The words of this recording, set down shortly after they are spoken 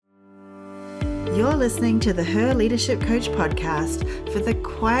You're listening to the Her Leadership Coach podcast for the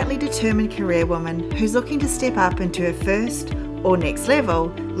quietly determined career woman who's looking to step up into her first or next level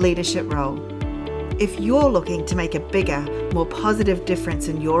leadership role. If you're looking to make a bigger, more positive difference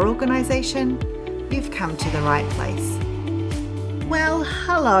in your organisation, you've come to the right place. Well,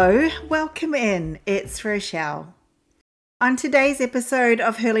 hello, welcome in. It's Rochelle. On today's episode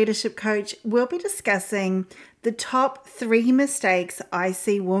of Her Leadership Coach, we'll be discussing the top 3 mistakes I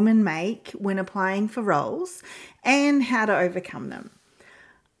see women make when applying for roles and how to overcome them.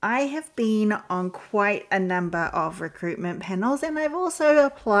 I have been on quite a number of recruitment panels, and I've also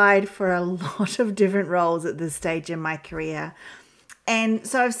applied for a lot of different roles at this stage in my career. And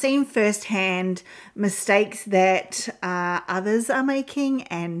so I've seen firsthand mistakes that others are making,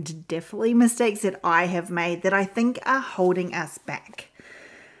 and definitely mistakes that I have made that I think are holding us back.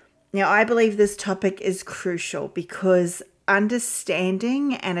 Now, I believe this topic is crucial because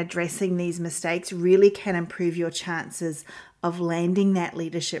understanding and addressing these mistakes really can improve your chances of landing that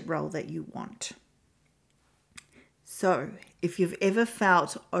leadership role that you want. So, if you've ever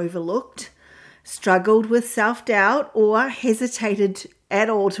felt overlooked, struggled with self-doubt, or hesitated at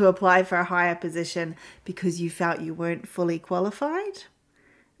all to apply for a higher position because you felt you weren't fully qualified,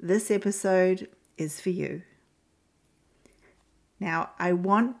 this episode is for you. Now, I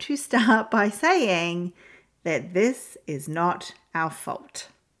want to start by saying that this is not our fault.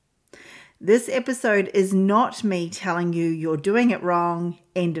 This episode is not me telling you you're doing it wrong,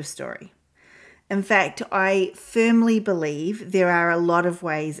 end of story. In fact, I firmly believe there are a lot of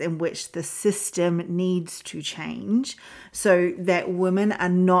ways in which the system needs to change so that women are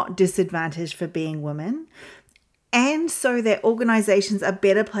not disadvantaged for being women, and so that organizations are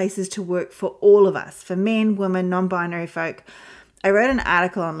better places to work for all of us, for men, women, non-binary folk. I wrote an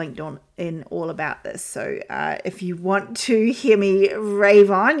article on LinkedIn all about this, so if you want to hear me rave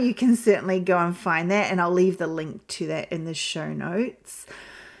on, you can certainly go and find that, and I'll leave the link to that in the show notes.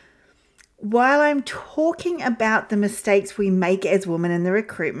 While I'm talking about the mistakes we make as women in the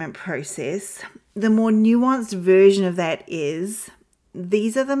recruitment process, the more nuanced version of that is,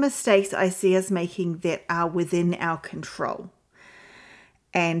 these are the mistakes I see us making that are within our control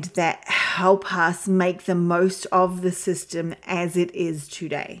and that help us make the most of the system as it is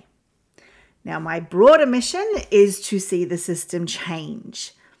today. Now, my broader mission is to see the system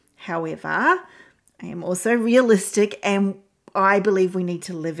change. However, I am also realistic, and I believe we need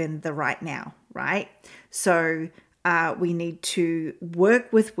to live in the right now, right? So we need to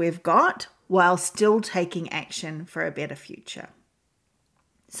work with what we've got while still taking action for a better future.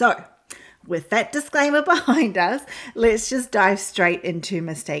 So with that disclaimer behind us, let's just dive straight into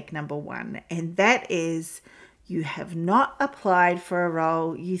mistake number 1. And that is, you have not applied for a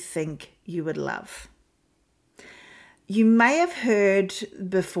role you think you would love. You may have heard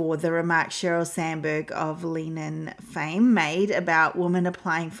before the remark Sheryl Sandberg of Lean In fame made about women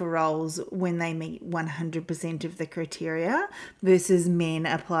applying for roles when they meet 100% of the criteria versus men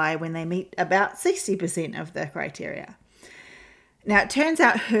apply when they meet about 60% of the criteria. Now, it turns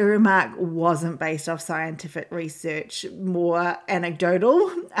out her remark wasn't based off scientific research, more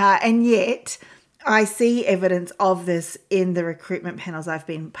anecdotal, and yet I see evidence of this in the recruitment panels I've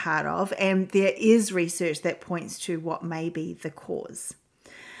been part of, and there is research that points to what may be the cause.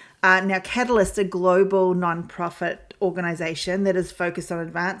 Now, Catalyst, a global non-profit organisation that is focused on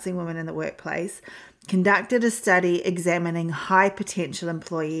advancing women in the workplace, conducted a study examining high potential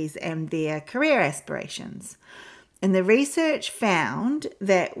employees and their career aspirations. And the research found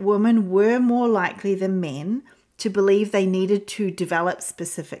that women were more likely than men to believe they needed to develop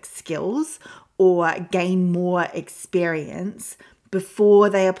specific skills or gain more experience before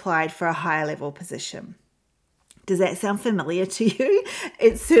they applied for a higher level position. Does that sound familiar to you?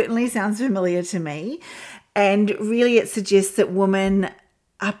 It certainly sounds familiar to me. And really it suggests that women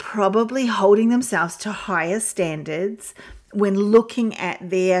are probably holding themselves to higher standards when looking at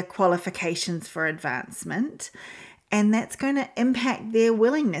their qualifications for advancement. And that's going to impact their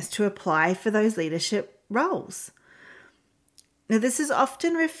willingness to apply for those leadership roles. Now, this is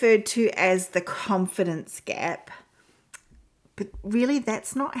often referred to as the confidence gap, but really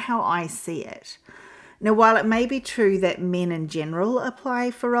that's not how I see it. Now, while it may be true that men in general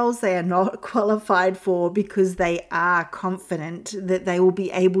apply for roles they are not qualified for because they are confident that they will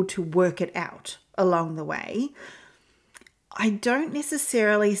be able to work it out along the way, I don't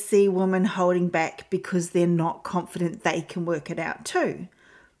necessarily see women holding back because they're not confident they can work it out too.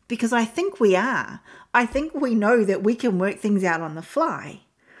 Because I think we are. I think we know that we can work things out on the fly.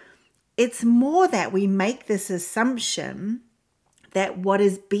 It's more that we make this assumption that what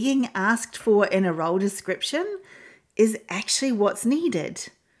is being asked for in a role description is actually what's needed.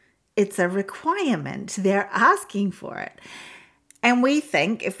 It's a requirement. They're asking for it. And we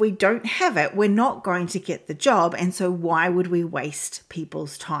think if we don't have it, we're not going to get the job. And so why would we waste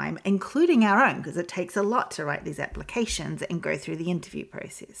people's time, including our own? Because it takes a lot to write these applications and go through the interview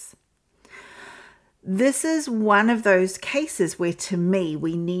process. This is one of those cases where, to me,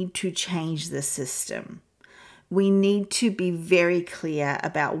 we need to change the system. We need to be very clear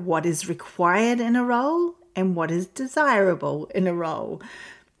about what is required in a role and what is desirable in a role.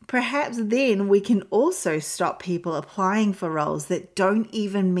 Perhaps then we can also stop people applying for roles that don't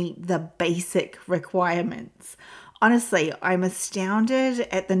even meet the basic requirements. Honestly, I'm astounded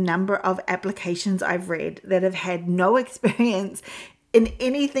at the number of applications I've read that have had no experience in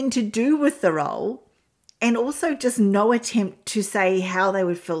anything to do with the role, and also just no attempt to say how they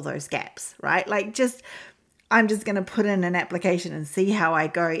would fill those gaps, right? I'm just going to put in an application and see how I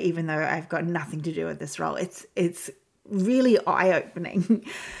go, even though I've got nothing to do with this role. It's really eye-opening.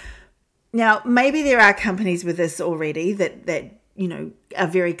 Now, maybe there are companies with this already that are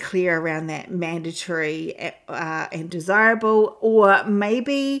very clear around that mandatory and desirable, or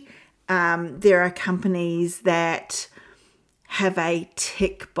maybe there are companies that have a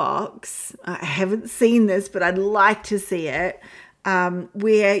tick box. I haven't seen this, but I'd like to see it,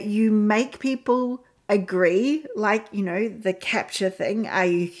 where you make people agree, the capture thing, are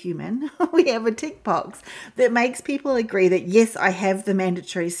you human? We have a tick box that makes people agree that, yes, I have the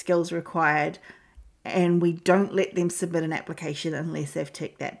mandatory skills required, and we don't let them submit an application unless they've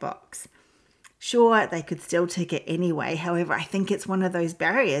ticked that box. Sure, they could still tick it anyway. However, I think it's one of those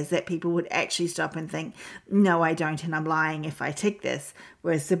barriers that people would actually stop and think, no, I don't, and I'm lying if I tick this.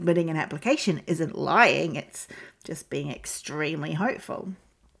 Whereas submitting an application isn't lying, it's just being extremely hopeful.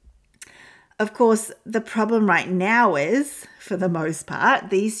 Of course, the problem right now is, for the most part,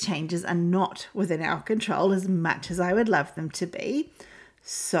 these changes are not within our control as much as I would love them to be.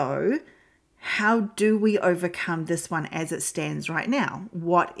 So, how do we overcome this one as it stands right now?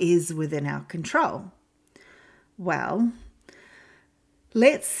 What is within our control? Well,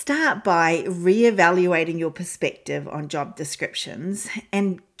 let's start by reevaluating your perspective on job descriptions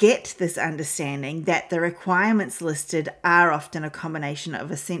and get this understanding that the requirements listed are often a combination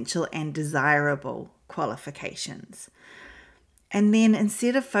of essential and desirable qualifications. And then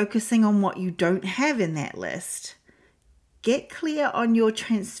instead of focusing on what you don't have in that list, get clear on your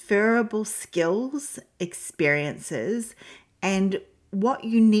transferable skills, experiences, and what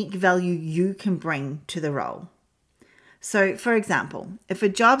unique value you can bring to the role. So, for example, if a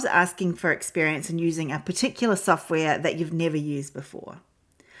job's asking for experience in using a particular software that you've never used before,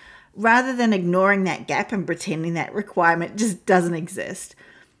 rather than ignoring that gap and pretending that requirement just doesn't exist,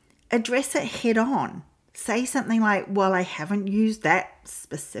 address it head on. Say something like, well, I haven't used that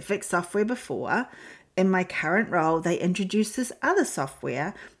specific software before. In my current role, they introduced this other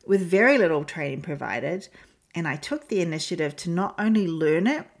software with very little training provided, and I took the initiative to not only learn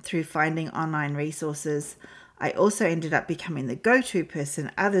it through finding online resources, I also ended up becoming the go-to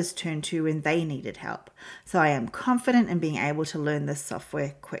person others turned to when they needed help. So I am confident in being able to learn this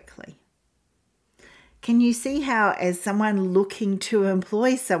software quickly. Can you see how, as someone looking to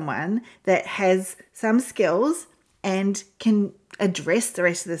employ someone that has some skills and can address the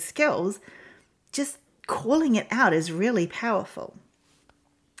rest of the skills, just calling it out is really powerful.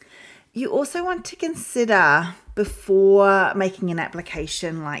 You also want to consider, before making an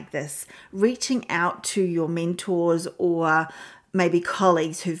application like this, reaching out to your mentors or maybe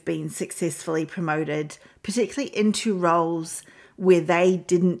colleagues who've been successfully promoted, particularly into roles where they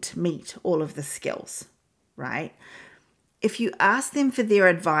didn't meet all of the skills, right? If you ask them for their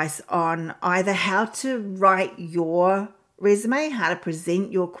advice on either how to write your resume, how to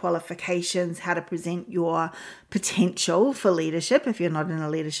present your qualifications, how to present your potential for leadership if you're not in a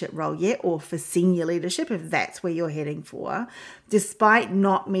leadership role yet, or for senior leadership if that's where you're heading for, despite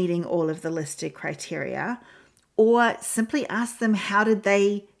not meeting all of the listed criteria, or simply ask them how did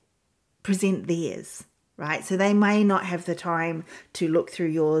they present theirs, right? So they may not have the time to look through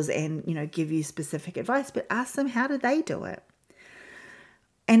yours and, give you specific advice, but ask them how did they do it.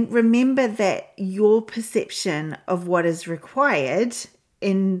 And remember that your perception of what is required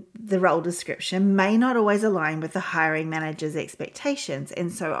in the role description may not always align with the hiring manager's expectations. And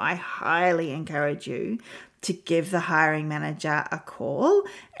so I highly encourage you to give the hiring manager a call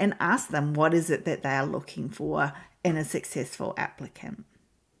and ask them what is it that they are looking for in a successful applicant.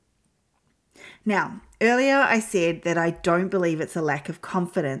 Now, earlier I said that I don't believe it's a lack of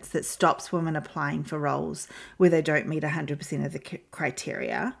confidence that stops women applying for roles where they don't meet 100% of the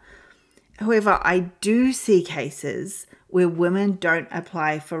criteria. However, I do see cases where women don't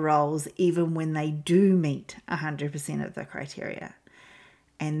apply for roles even when they do meet 100% of the criteria.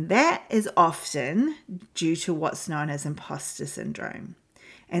 And that is often due to what's known as imposter syndrome.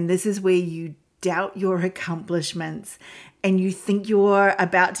 And this is where you doubt your accomplishments and you think you're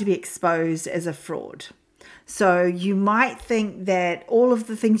about to be exposed as a fraud. So you might think that all of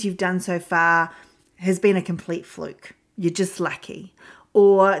the things you've done so far has been a complete fluke. You're just lucky.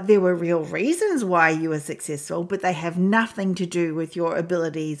 Or there were real reasons why you were successful, but they have nothing to do with your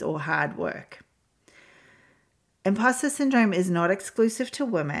abilities or hard work. Imposter syndrome is not exclusive to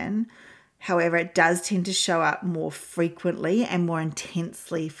women. However, it does tend to show up more frequently and more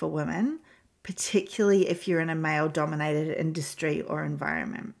intensely for women, particularly if you're in a male-dominated industry or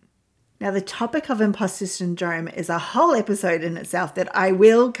environment. Now, the topic of imposter syndrome is a whole episode in itself that I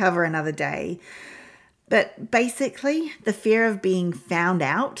will cover another day. But basically, the fear of being found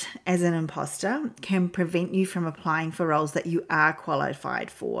out as an imposter can prevent you from applying for roles that you are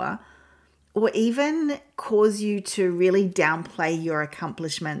qualified for, or even cause you to really downplay your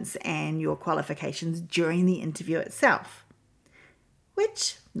accomplishments and your qualifications during the interview itself.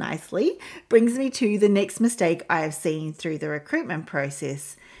 Which, nicely, brings me to the next mistake I have seen through the recruitment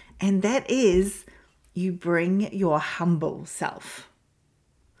process, and that is you bring your humble self.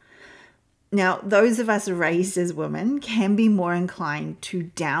 Now, those of us raised as women can be more inclined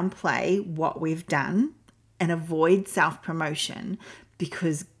to downplay what we've done and avoid self-promotion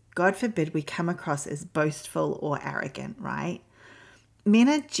because, God forbid, we come across as boastful or arrogant, right? Men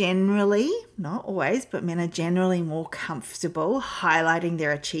are generally, not always, but men are generally more comfortable highlighting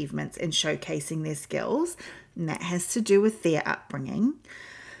their achievements and showcasing their skills, and that has to do with their upbringing.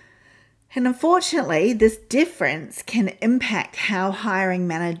 And unfortunately, this difference can impact how hiring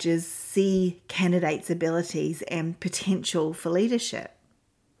managers see candidates' abilities and potential for leadership.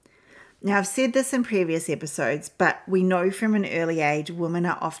 Now, I've said this in previous episodes, but we know from an early age, women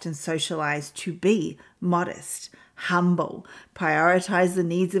are often socialized to be modest, humble, prioritize the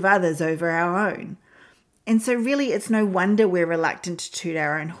needs of others over our own. And so really, it's no wonder we're reluctant to toot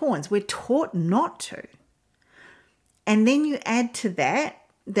our own horns. We're taught not to. And then you add to that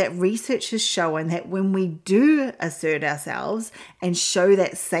research has shown that when we do assert ourselves and show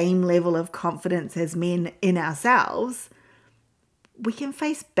that same level of confidence as men in ourselves, we can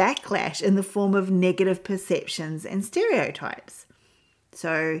face backlash in the form of negative perceptions and stereotypes.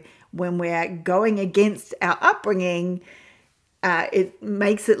 So when we're going against our upbringing, it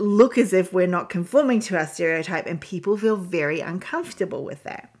makes it look as if we're not conforming to our stereotype, and people feel very uncomfortable with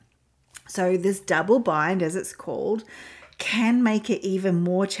that. So this double bind, as it's called, can make it even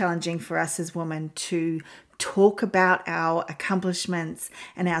more challenging for us as women to talk about our accomplishments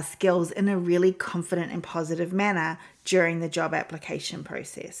and our skills in a really confident and positive manner during the job application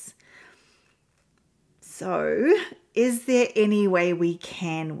process. So, is there any way we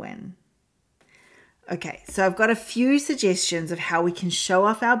can win? Okay, so I've got a few suggestions of how we can show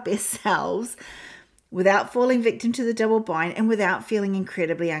off our best selves without falling victim to the double bind and without feeling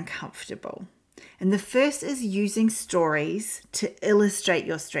incredibly uncomfortable. And the first is using stories to illustrate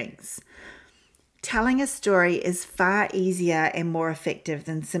your strengths. Telling a story is far easier and more effective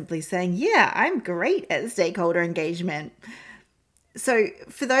than simply saying, yeah, I'm great at stakeholder engagement. So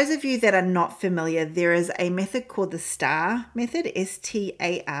for those of you that are not familiar, there is a method called the STAR method,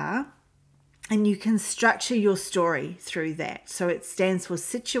 STAR, and you can structure your story through that. So it stands for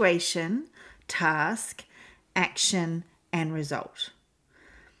situation, task, action, and result.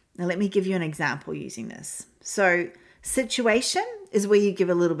 Now, let me give you an example using this. So, situation is where you give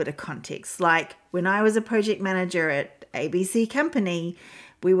a little bit of context. Like when I was a project manager at ABC Company,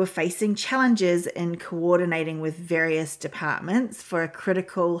 we were facing challenges in coordinating with various departments for a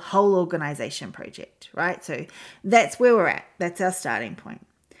critical whole organization project, right? So that's where we're at. That's our starting point.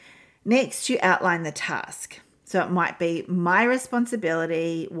 Next, you outline the task. So it might be my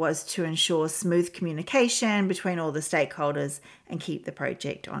responsibility was to ensure smooth communication between all the stakeholders and keep the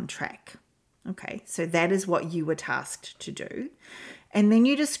project on track. Okay, so that is what you were tasked to do. And then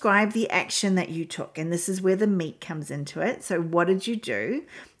you describe the action that you took. And this is where the meat comes into it. So what did you do?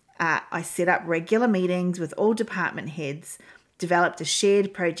 I set up regular meetings with all department heads, developed a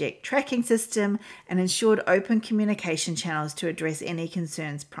shared project tracking system, and ensured open communication channels to address any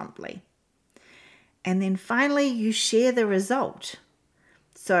concerns promptly. And then finally, you share the result.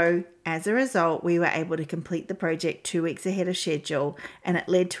 So as a result, we were able to complete the project 2 weeks ahead of schedule, and it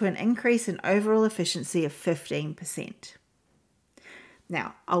led to an increase in overall efficiency of 15%.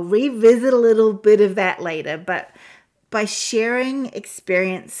 Now, I'll revisit a little bit of that later, but by sharing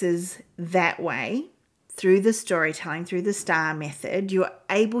experiences that way, through the storytelling, through the STAR method, you're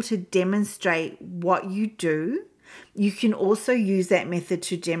able to demonstrate what you do You can also use that method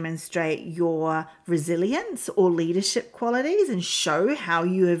to demonstrate your resilience or leadership qualities and show how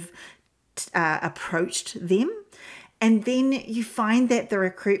you have approached them. And then you find that the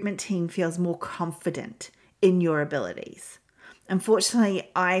recruitment team feels more confident in your abilities. Unfortunately,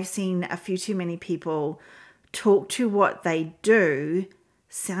 I've seen a few too many people talk to what they do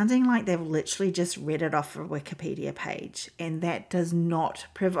sounding like they've literally just read it off a Wikipedia page. And that does not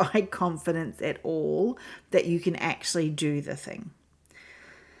provide confidence at all that you can actually do the thing.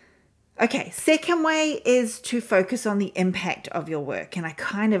 Okay, second way is to focus on the impact of your work. And I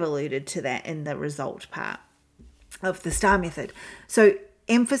kind of alluded to that in the result part of the STAR method. So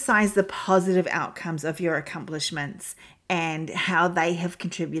emphasize the positive outcomes of your accomplishments and how they have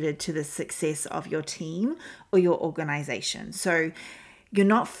contributed to the success of your team or your organization. So you're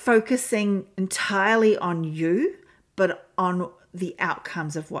not focusing entirely on you, but on the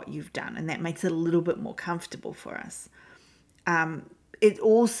outcomes of what you've done. And that makes it a little bit more comfortable for us. It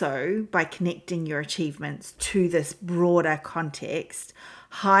also, by connecting your achievements to this broader context,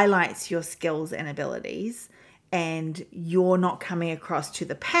 highlights your skills and abilities, and you're not coming across to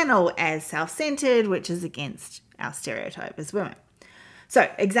the panel as self-centered, which is against our stereotype as women. So,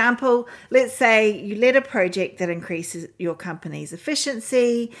 example, let's say you led a project that increases your company's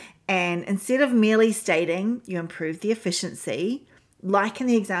efficiency, and instead of merely stating you improved the efficiency, like in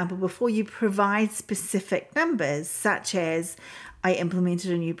the example before, you provide specific numbers, such as I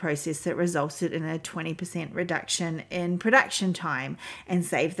implemented a new process that resulted in a 20% reduction in production time and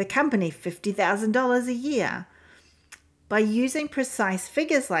saved the company $50,000 a year. By using precise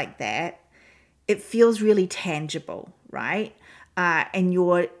figures like that, it feels really tangible, right? And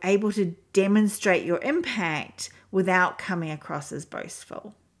you're able to demonstrate your impact without coming across as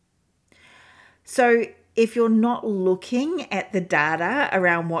boastful. So if you're not looking at the data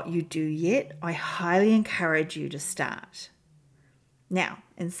around what you do yet, I highly encourage you to start. Now,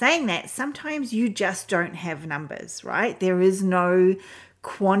 in saying that, sometimes you just don't have numbers, right? There is no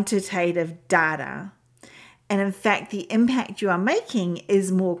quantitative data. And in fact, the impact you are making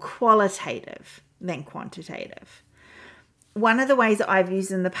is more qualitative than quantitative. One of the ways that I've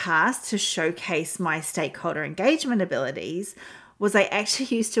used in the past to showcase my stakeholder engagement abilities was I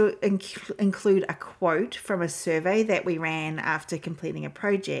actually used to include a quote from a survey that we ran after completing a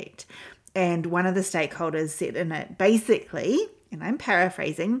project. And one of the stakeholders said in it, basically, and I'm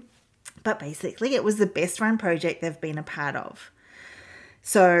paraphrasing, but basically it was the best run project they've been a part of.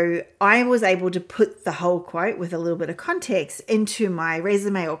 So I was able to put the whole quote with a little bit of context into my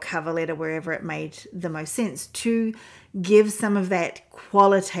resume or cover letter, wherever it made the most sense, to give some of that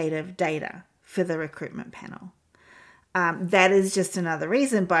qualitative data for the recruitment panel. That is just another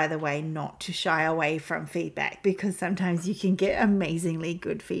reason, by the way, not to shy away from feedback, because sometimes you can get amazingly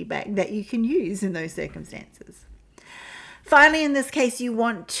good feedback that you can use in those circumstances. Finally, in this case, you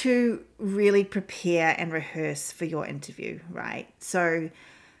want to really prepare and rehearse for your interview, right? So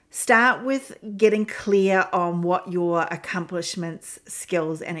start with getting clear on what your accomplishments,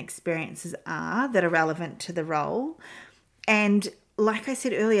 skills, and experiences are that are relevant to the role. And like I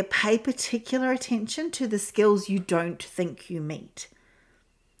said earlier, pay particular attention to the skills you don't think you meet.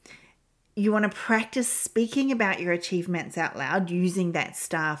 You want to practice speaking about your achievements out loud using that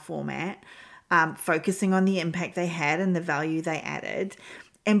STAR format, focusing on the impact they had and the value they added.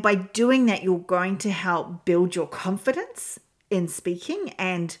 And by doing that, you're going to help build your confidence in speaking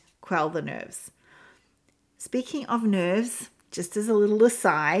and quell the nerves. Speaking of nerves, just as a little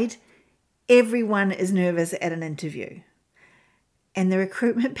aside, everyone is nervous at an interview. And the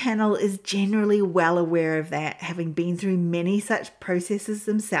recruitment panel is generally well aware of that, having been through many such processes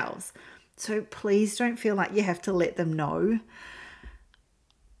themselves. So please don't feel like you have to let them know.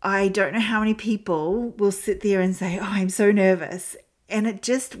 I don't know how many people will sit there and say, oh, I'm so nervous. And it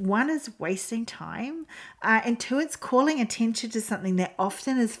just, one, is wasting time. And two, it's calling attention to something that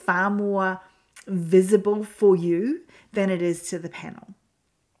often is far more visible for you than it is to the panel.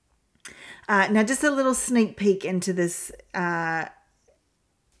 Now, just a little sneak peek into this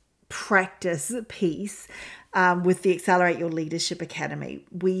practice piece with the Accelerate Your Leadership Academy.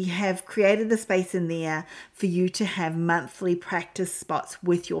 We have created the space in there for you to have monthly practice spots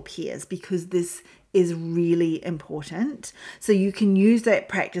with your peers, because this is really important. So you can use that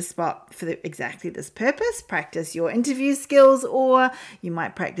practice spot for exactly this purpose, practice your interview skills, or you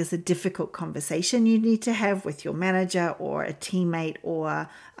might practice a difficult conversation you need to have with your manager or a teammate or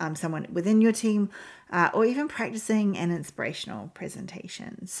someone within your team, or even practicing an inspirational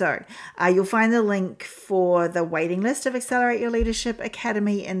presentation. So you'll find the link for the waiting list of Accelerate Your Leadership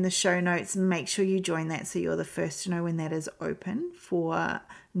Academy in the show notes. Make sure you join that so you're the first to know when that is open for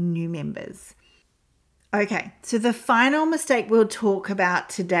new members. Okay, so the final mistake we'll talk about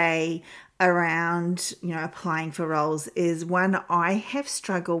today around, applying for roles is one I have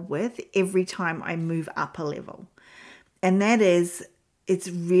struggled with every time I move up a level. And that is, it's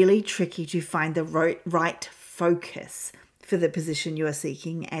really tricky to find the right focus for the position you are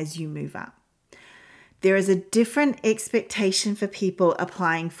seeking as you move up. There is a different expectation for people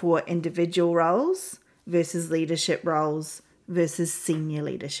applying for individual roles versus leadership roles versus senior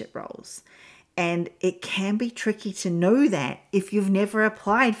leadership roles. And it can be tricky to know that if you've never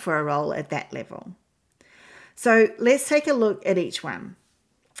applied for a role at that level. So let's take a look at each one.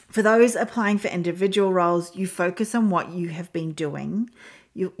 For those applying for individual roles, you focus on what you have been doing.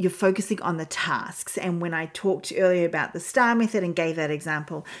 You're focusing on the tasks. And when I talked earlier about the STAR method and gave that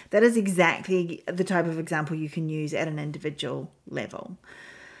example, that is exactly the type of example you can use at an individual level.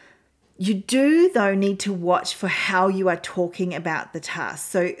 You do, though, need to watch for how you are talking about the task.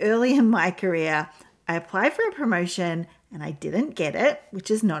 So early in my career, I applied for a promotion and I didn't get it,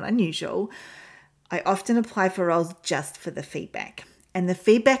 which is not unusual. I often apply for roles just for the feedback. And the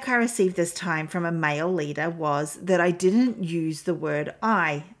feedback I received this time from a male leader was that I didn't use the word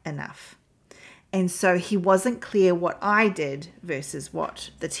I enough. And so he wasn't clear what I did versus what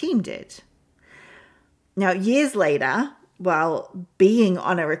the team did. Now, years later, while being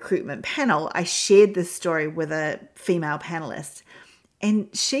on a recruitment panel, I shared this story with a female panelist. And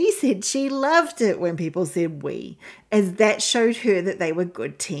she said she loved it when people said we, as that showed her that they were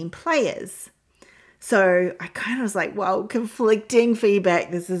good team players. So I kind of was like, well, conflicting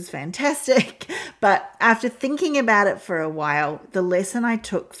feedback, this is fantastic. But after thinking about it for a while, the lesson I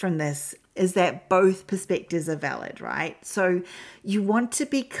took from this is that both perspectives are valid, right? So you want to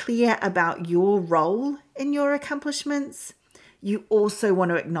be clear about your role in your accomplishments. You also want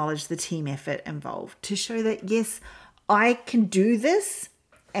to acknowledge the team effort involved to show that, yes, I can do this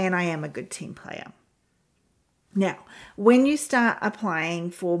and I am a good team player. Now, when you start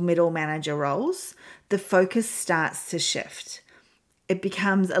applying for middle manager roles, the focus starts to shift. It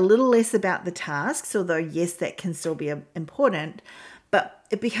becomes a little less about the tasks, although yes, that can still be important, but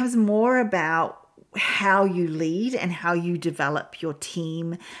it becomes more about how you lead and how you develop your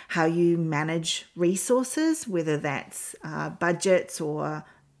team, how you manage resources, whether that's budgets or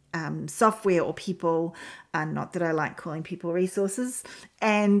software or people, not that I like calling people resources,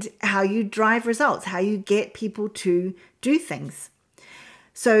 and how you drive results, how you get people to do things.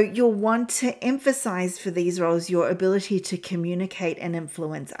 So you'll want to emphasize for these roles your ability to communicate and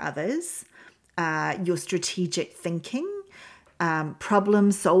influence others, your strategic thinking,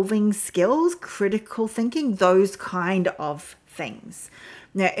 problem-solving skills, critical thinking, those kind of things.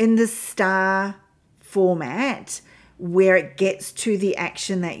 Now, in the STAR format, where it gets to the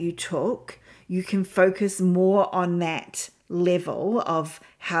action that you took, you can focus more on that level of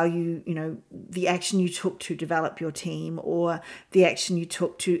how the action you took to develop your team or the action you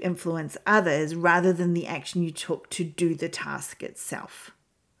took to influence others rather than the action you took to do the task itself.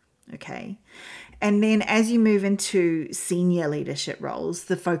 Okay. And then as you move into senior leadership roles,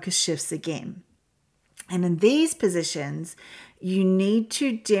 the focus shifts again. And in these positions, you need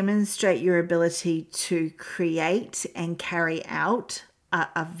to demonstrate your ability to create and carry out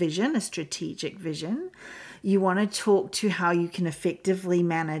a vision, a strategic vision. You want to talk to how you can effectively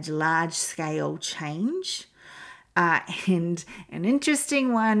manage large-scale change. And an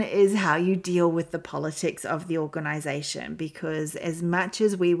interesting one is how you deal with the politics of the organization, because as much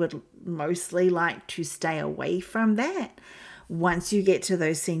as we would mostly like to stay away from that, once you get to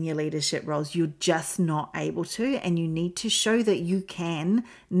those senior leadership roles, you're just not able to, and you need to show that you can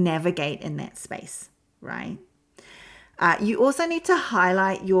navigate in that space, right? You also need to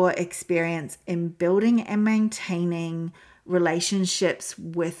highlight your experience in building and maintaining relationships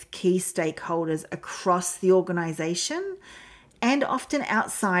with key stakeholders across the organization and often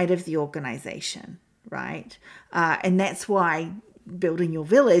outside of the organization, right? And that's why building your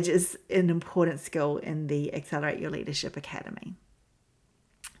village is an important skill in the Accelerate Your Leadership Academy.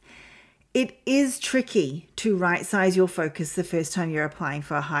 It is tricky to right-size your focus the first time you're applying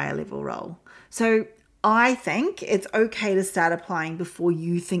for a higher level role. So I think it's okay to start applying before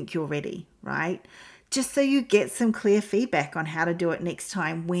you think you're ready, right? Just so you get some clear feedback on how to do it next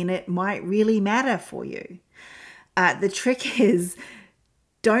time when it might really matter for you. The trick is,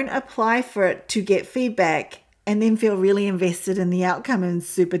 don't apply for it to get feedback and then feel really invested in the outcome and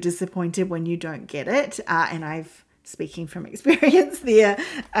super disappointed when you don't get it. And I've, speaking from experience there,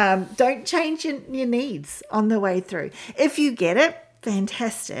 don't change your needs on the way through. If you get it,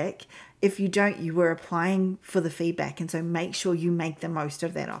 fantastic. If you don't, you were applying for the feedback, and so make sure you make the most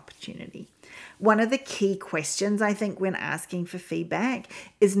of that opportunity. One of the key questions, I think, when asking for feedback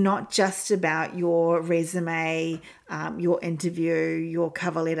is not just about your resume, your interview, your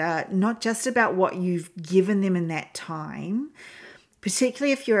cover letter, not just about what you've given them in that time,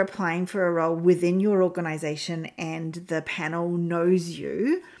 particularly if you're applying for a role within your organization and the panel knows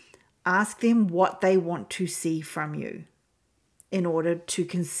you. Ask them what they want to see from you in order to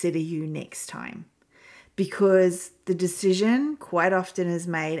consider you next time. Because the decision quite often is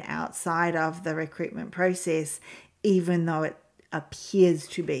made outside of the recruitment process, even though it appears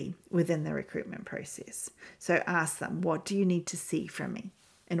to be within the recruitment process. So ask them, what do you need to see from me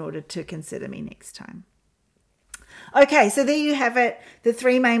in order to consider me next time? Okay, so there you have it. The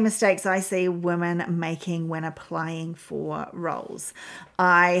 3 main mistakes I see women making when applying for roles.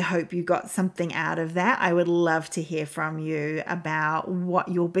 I hope you got something out of that. I would love to hear from you about what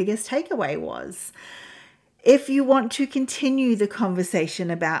your biggest takeaway was. If you want to continue the conversation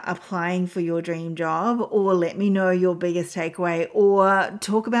about applying for your dream job, or let me know your biggest takeaway, or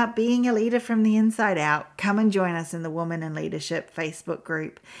talk about being a leader from the inside out, come and join us in the Women in Leadership Facebook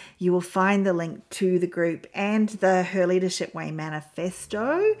group. You will find the link to the group and the Her Leadership Way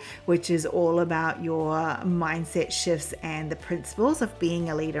manifesto, which is all about your mindset shifts and the principles of being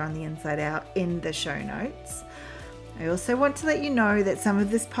a leader on the inside out, in the show notes. I also want to let you know that some of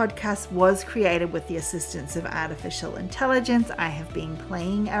this podcast was created with the assistance of artificial intelligence. I have been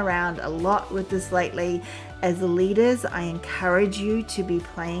playing around a lot with this lately. As leaders, I encourage you to be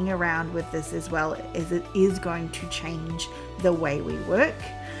playing around with this as well, as it is going to change the way we work.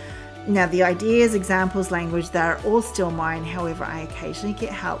 Now, the ideas, examples, language, they're all still mine. However, I occasionally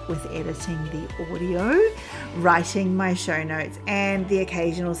get help with editing the audio, writing my show notes, and the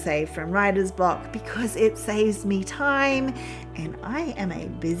occasional save from writer's block, because it saves me time, and I am a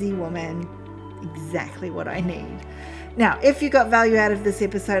busy woman. Exactly what I need. Now, if you got value out of this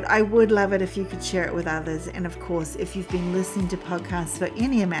episode, I would love it if you could share it with others. And of course, if you've been listening to podcasts for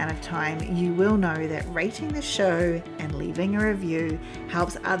any amount of time, you will know that rating the show and leaving a review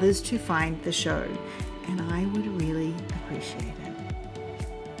helps others to find the show. And I would really appreciate it.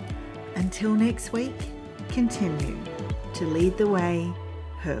 Until next week, continue to lead the way,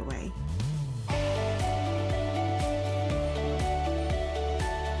 her way.